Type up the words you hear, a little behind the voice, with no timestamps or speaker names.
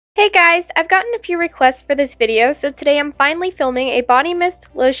Hey guys, I've gotten a few requests for this video, so today I'm finally filming a body mist,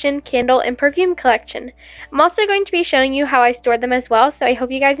 lotion, candle, and perfume collection. I'm also going to be showing you how I stored them as well, so I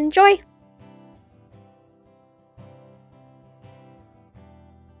hope you guys enjoy.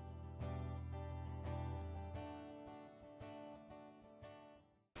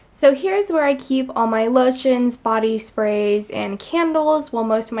 So here's where I keep all my lotions, body sprays, and candles. Well,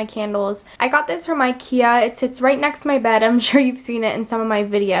 most of my candles. I got this from IKEA. It sits right next to my bed. I'm sure you've seen it in some of my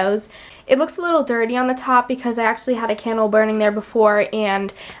videos. It looks a little dirty on the top because I actually had a candle burning there before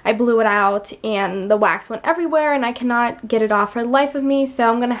and I blew it out and the wax went everywhere and I cannot get it off for the life of me, so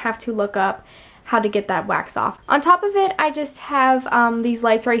I'm going to have to look up how to get that wax off. On top of it, I just have these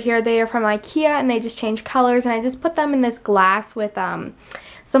lights right here. They are from IKEA and they just change colors, and I just put them in this glass with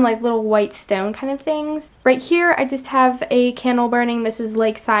some like little white stone kind of things. Right here I just have a candle burning. This is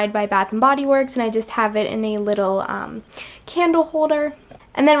Lakeside by Bath & Body Works, and I just have it in a little candle holder.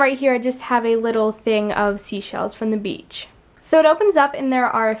 And then right here I just have a little thing of seashells from the beach. So it opens up and there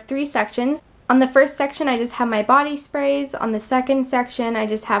are 3 sections. On the first section I just have my body sprays. On the second section I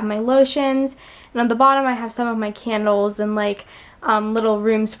just have my lotions. And on the bottom I have some of my candles and like little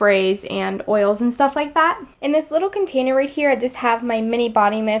room sprays and oils and stuff like that. In this little container right here I just have my mini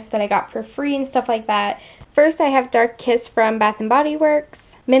body mist that I got for free and stuff like that. First I have Dark Kiss from Bath & Body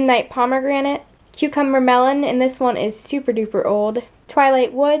Works, Midnight Pomegranate, Cucumber Melon, and this one is super duper old,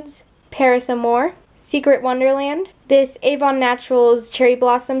 Twilight Woods, Paris Amour, Secret Wonderland, this Avon Naturals Cherry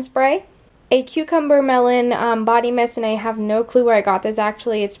Blossom Spray, a Cucumber Melon body mist, and I have no clue where I got this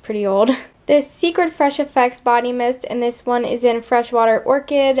actually, it's pretty old. This Secret Fresh Effects body mist, and this one is in Freshwater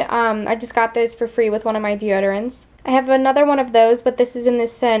Orchid. I just got this for free with one of my deodorants. I have another one of those, but this is in the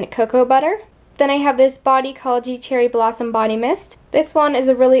scent Cocoa Butter. Then I have this Bodycology Cherry Blossom body mist. This one is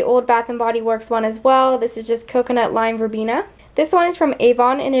a really old Bath & Body Works one as well. This is just Coconut Lime Verbena. This one is from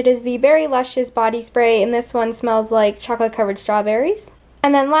Avon, and it is the Berry Luscious body spray, and this one smells like chocolate covered strawberries.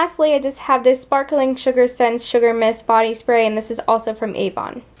 And then lastly I just have this Sparkling Sugar Scents Sugar Mist body spray, and this is also from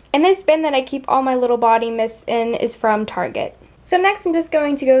Avon. And this bin that I keep all my little body mists in is from Target. So next I'm just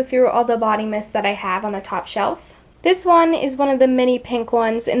going to go through all the body mists that I have on the top shelf. This one is one of the mini pink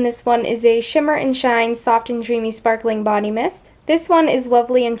ones, and this one is a Shimmer and Shine Soft and Dreamy Sparkling Body Mist. This one is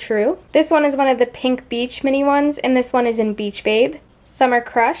Lovely and True. This one is one of the pink beach mini ones, and this one is in Beach Babe, Summer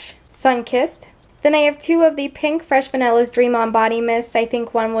Crush, Sun Kissed. Then I have 2 of the pink Fresh Vanilla's Dream On body mists. I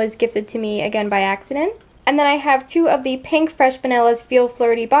think one was gifted to me again by accident. And then I have 2 of the pink Fresh Vanilla's Feel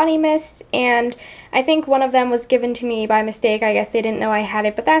Flirty body mists, and I think one of them was given to me by mistake. I guess they didn't know I had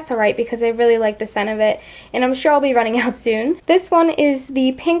it, but that's alright because I really like the scent of it, and I'm sure I'll be running out soon. This one is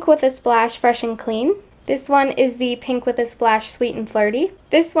the Pink with a Splash Fresh and Clean. This one is the Pink with a Splash Sweet and Flirty.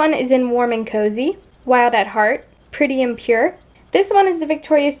 This one is in Warm and Cozy, Wild at Heart, Pretty and Pure. This one is the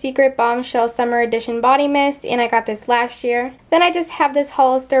Victoria's Secret Bombshell Summer Edition Body Mist, and I got this last year. Then I just have this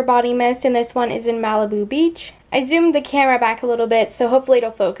Hollister Body Mist, and this one is in Malibu Beach. I zoomed the camera back a little bit, so hopefully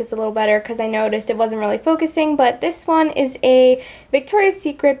it'll focus a little better because I noticed it wasn't really focusing, but this one is a Victoria's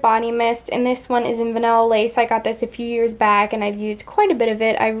Secret Body Mist, and this one is in Vanilla Lace. I got this a few years back, and I've used quite a bit of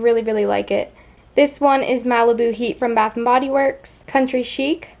it. I really, really like it. This one is Malibu Heat from Bath & Body Works, Country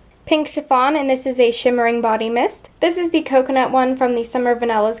Chic, Pink Chiffon, and this is a shimmering body mist. This is the coconut one from the Summer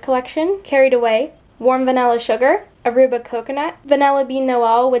Vanillas collection, Carried Away, Warm Vanilla Sugar, Aruba Coconut, Vanilla Bean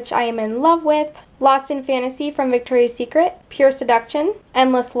Noel, which I am in love with, Lost in Fantasy from Victoria's Secret, Pure Seduction,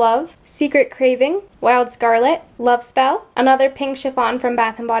 Endless Love, Secret Craving, Wild Scarlet, Love Spell, another Pink Chiffon from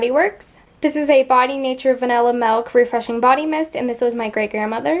Bath & Body Works. This is a Body Nature Vanilla Milk Refreshing Body Mist, and this was my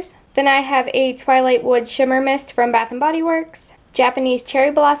great-grandmother's. Then I have a Twilight Wood Shimmer Mist from Bath & Body Works, Japanese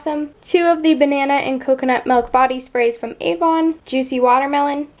Cherry Blossom, 2 of the Banana and Coconut Milk Body Sprays from Avon, Juicy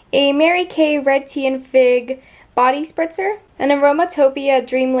Watermelon, a Mary Kay Red Tea and Fig Body Spritzer, an Aromatopia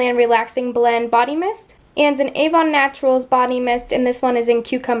Dreamland Relaxing Blend Body Mist, and an Avon Naturals Body Mist, and this one is in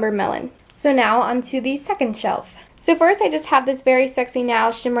Cucumber Melon. So now onto the second shelf. So first I just have this Very Sexy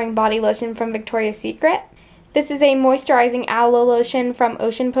Now Shimmering Body Lotion from Victoria's Secret. This is a Moisturizing Aloe Lotion from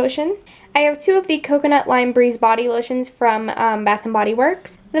Ocean Potion. I have 2 of the Coconut Lime Breeze body lotions from Bath & Body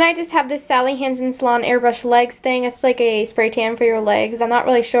Works. Then I just have this Sally Hansen Salon Airbrush Legs thing. It's like a spray tan for your legs. I'm not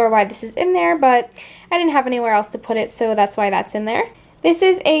really sure why this is in there, but I didn't have anywhere else to put it, so that's why that's in there. This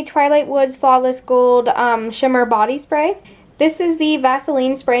is a Twilight Woods Flawless Gold Shimmer Body Spray. This is the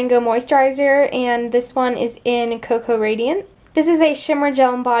Vaseline Spray and Go Moisturizer, and this one is in Cocoa Radiant. This is a Shimmer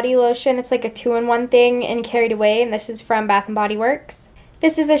Gel and Body Lotion. It's like a 2-in-1 thing and Carried Away, and this is from Bath & Body Works.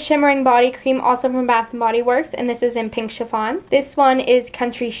 This is a shimmering body cream also from Bath & Body Works, and this is in Pink Chiffon. This one is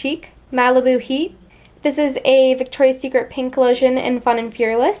Country Chic, Malibu Heat, This is a Victoria's Secret pink lotion in Fun and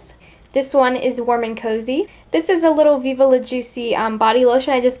Fearless. This one is Warm and Cozy. This is a little Viva La Juicy body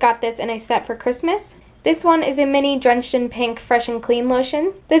lotion. I just got this in a set for Christmas. This one is a mini Drenched in Pink Fresh and Clean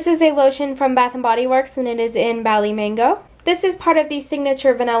lotion. This is a lotion from Bath & Body Works and it is in Bali Mango. This is part of the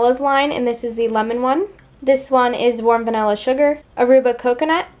Signature Vanillas line and this is the lemon one. This one is Warm Vanilla Sugar, Aruba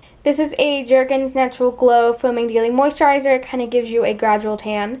Coconut. This is a Jergens Natural Glow Foaming Daily Moisturizer. It kind of gives you a gradual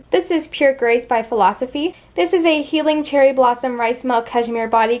tan. This is Pure Grace by Philosophy. This is a Healing Cherry Blossom Rice Milk Cashmere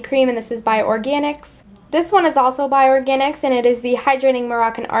Body Cream and this is by Organics. This one is also by Organics and it is the Hydrating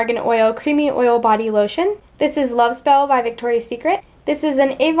Moroccan Argan Oil Creamy Oil Body Lotion. This is Love Spell by Victoria's Secret. This is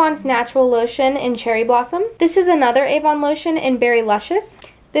an Avon's Natural Lotion in Cherry Blossom. This is another Avon lotion in Berry Luscious.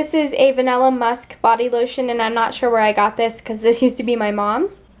 This is a Vanilla Musk Body Lotion and I'm not sure where I got this because this used to be my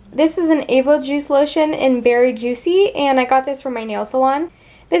mom's. This is an Avo Juice Lotion in Berry Juicy and I got this from my nail salon.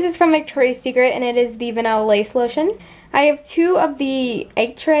 This is from Victoria's Secret and it is the Vanilla Lace Lotion. I have two of the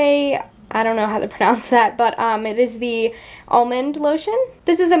Egg Tray, I don't know how to pronounce that, but it is the Almond Lotion.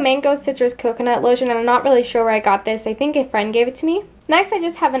 This is a Mango Citrus Coconut Lotion and I'm not really sure where I got this. I think a friend gave it to me. Next I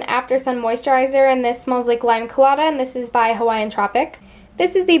just have an After Sun Moisturizer and this smells like Lime Colada and this is by Hawaiian Tropic.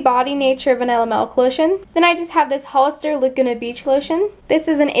 This is the Body Nature Vanilla Milk Lotion. Then I just have this Hollister Laguna Beach Lotion. This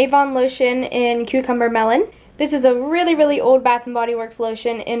is an Avon lotion in Cucumber Melon. This is a really old Bath & Body Works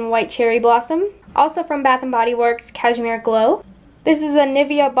lotion in White Cherry Blossom. Also from Bath & Body Works, Cashmere Glow. This is the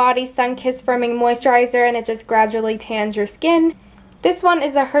Nivea Body Sun Kiss Firming Moisturizer and it just gradually tans your skin. This one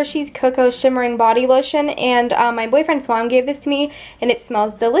is a Hershey's Cocoa Shimmering Body Lotion and my boyfriend's mom gave this to me and it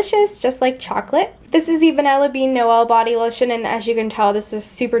smells delicious, just like chocolate. This is the Vanilla Bean Noel Body Lotion and as you can tell this is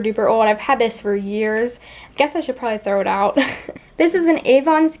super duper old. I've had this for years. I guess I should probably throw it out. This is an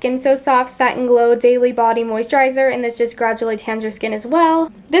Avon Skin So Soft Satin Glow Daily Body Moisturizer and this just gradually tans your skin as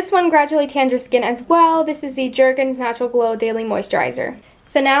well. This one gradually tans your skin as well. This is the Jergens Natural Glow Daily Moisturizer.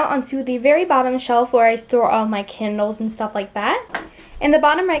 So now onto the very bottom shelf where I store all my candles and stuff like that. In the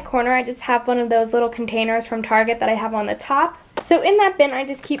bottom right corner, I just have one of those little containers from Target that I have on the top. So in that bin, I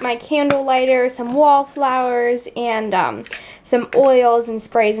just keep my candle lighter, some wallflowers, and some oils and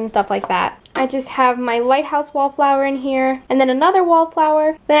sprays and stuff like that. I just have my Lighthouse wallflower in here, and then another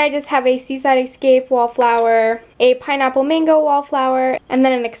wallflower. Then I just have a Seaside Escape wallflower, a Pineapple Mango wallflower, and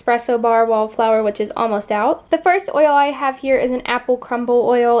then an Espresso Bar wallflower, which is almost out. The first oil I have here is an Apple Crumble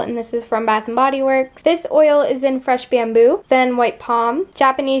oil, and this is from Bath & Body Works. This oil is in Fresh Bamboo, then White Palm,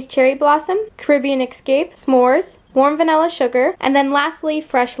 Japanese Cherry Blossom, Caribbean Escape, S'mores, Warm Vanilla Sugar, and then lastly,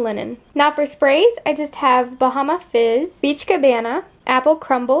 Fresh Linen. Now for sprays, I just have Bahama Fizz, Beach Cabana, Apple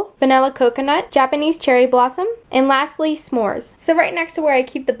Crumble, Vanilla Coconut, Japanese Cherry Blossom, and lastly, S'mores. So right next to where I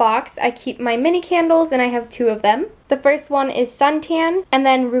keep the box, I keep my mini candles, and I have two of them. The first one is Suntan, and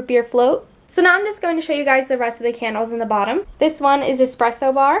then Root Beer Float. So now I'm just going to show you guys the rest of the candles in the bottom. This one is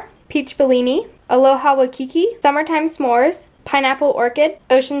Espresso Bar, Peach Bellini, Aloha Wakiki, Summertime S'mores, Pineapple Orchid,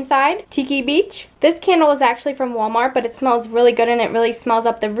 Oceanside, Tiki Beach. This candle is actually from Walmart, but it smells really good and it really smells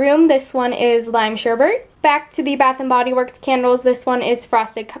up the room. This one is Lime Sherbet. Back to the Bath & Body Works candles, this one is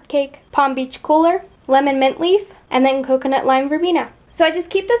Frosted Cupcake, Palm Beach Cooler, Lemon Mint Leaf, and then Coconut Lime Verbena. So I just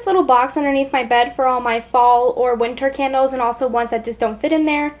keep this little box underneath my bed for all my fall or winter candles and also ones that just don't fit in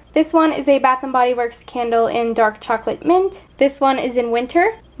there. This one is a Bath & Body Works candle in Dark Chocolate Mint. This one is in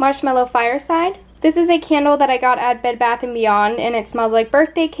Winter, Marshmallow Fireside. This is a candle that I got at Bed Bath & Beyond and it smells like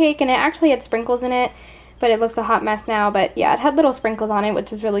birthday cake and it actually had sprinkles in it, but it looks a hot mess now, but yeah, it had little sprinkles on it,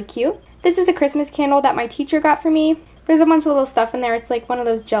 which is really cute. This is a Christmas candle that my teacher got for me. There's a bunch of little stuff in there. It's like one of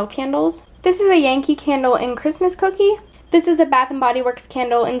those gel candles. This is a Yankee Candle in Christmas Cookie. This is a Bath & Body Works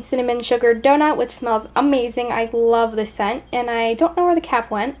candle in Cinnamon Sugar Donut, which smells amazing. I love the scent, and I don't know where the cap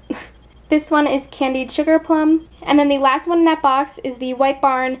went. This one is Candied Sugar Plum. And then the last one in that box is the White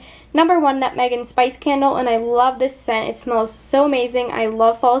Barn No. 1 Nutmeg and Spice Candle, and I love this scent. It smells so amazing. I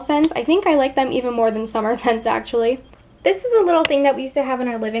love fall scents. I think I like them even more than summer scents, actually. This is a little thing that we used to have in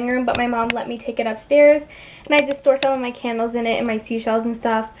our living room, but my mom let me take it upstairs, and I just store some of my candles in it and my seashells and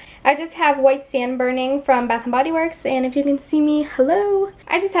stuff. I just have White Sand Burning from Bath & Body Works, and if you can see me, hello!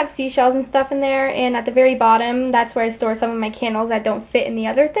 I just have seashells and stuff in there, and at the very bottom, that's where I store some of my candles that don't fit in the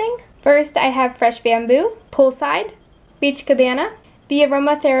other thing. First, I have Fresh Bamboo, Poolside, Beach Cabana, the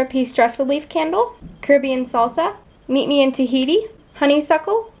Aromatherapy Stress Relief Candle, Caribbean Salsa, Meet Me in Tahiti,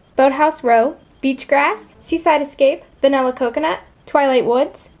 Honeysuckle, Boathouse Row, Beach Grass, Seaside Escape, Vanilla Coconut, Twilight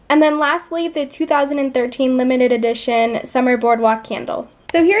Woods, and then lastly, the 2013 limited edition Summer Boardwalk Candle.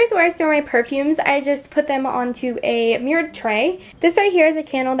 So here's where I store my perfumes. I just put them onto a mirrored tray. This right here is a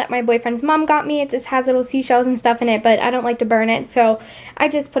candle that my boyfriend's mom got me. It just has little seashells and stuff in it, but I don't like to burn it, so I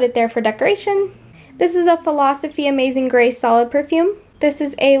just put it there for decoration. This is a Philosophy Amazing Grace Solid Perfume. This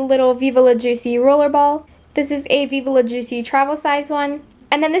is a little Viva La Juicy rollerball. This is a Viva La Juicy travel size one.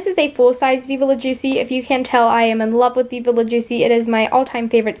 And then this is a full-size Viva La Juicy. If you can tell, I am in love with Viva La Juicy. It is my all-time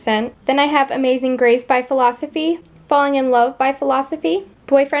favorite scent. Then I have Amazing Grace by Philosophy, Falling in Love by Philosophy,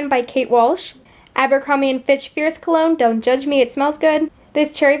 Boyfriend by Kate Walsh, Abercrombie & Fitch Fierce Cologne, don't judge me, it smells good.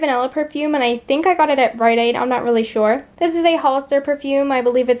 This Cherry Vanilla perfume, and I think I got it at Rite Aid, I'm not really sure. This is a Hollister perfume, I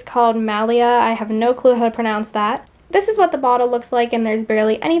believe it's called Malia, I have no clue how to pronounce that. This is what the bottle looks like, and there's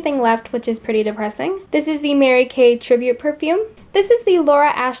barely anything left, which is pretty depressing. This is the Mary Kay Tribute perfume. This is the Laura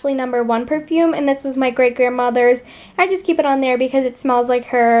Ashley No. 1 perfume, and this was my great-grandmother's. I just keep it on there because it smells like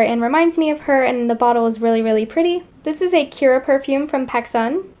her and reminds me of her, and the bottle is really, really pretty. This is a Kira perfume from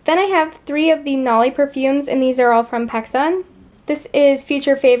PacSun. Then I have 3 of the Nolly perfumes, and these are all from PacSun. This is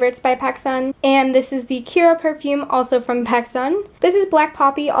Future Favorites by PacSun, and this is the Kira perfume, also from PacSun. This is Black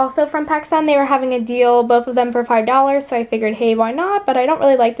Poppy, also from PacSun. They were having a deal, both of them for $5, so I figured, hey, why not? But I don't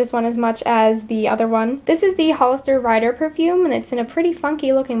really like this one as much as the other one. This is the Hollister Rider perfume, and it's in a pretty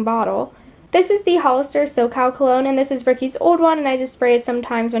funky looking bottle. This is the Hollister SoCal Cologne, and this is Ricky's old one, and I just spray it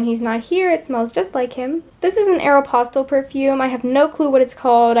sometimes when he's not here. It smells just like him. This is an Aeropostale perfume. I have no clue what it's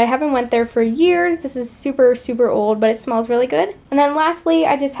called. I haven't went there for years. This is super, super old, but it smells really good. And then lastly,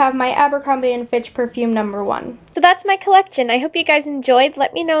 I just have my Abercrombie & Fitch perfume No. 1. So that's my collection. I hope you guys enjoyed.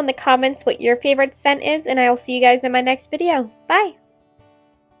 Let me know in the comments what your favorite scent is, and I will see you guys in my next video. Bye!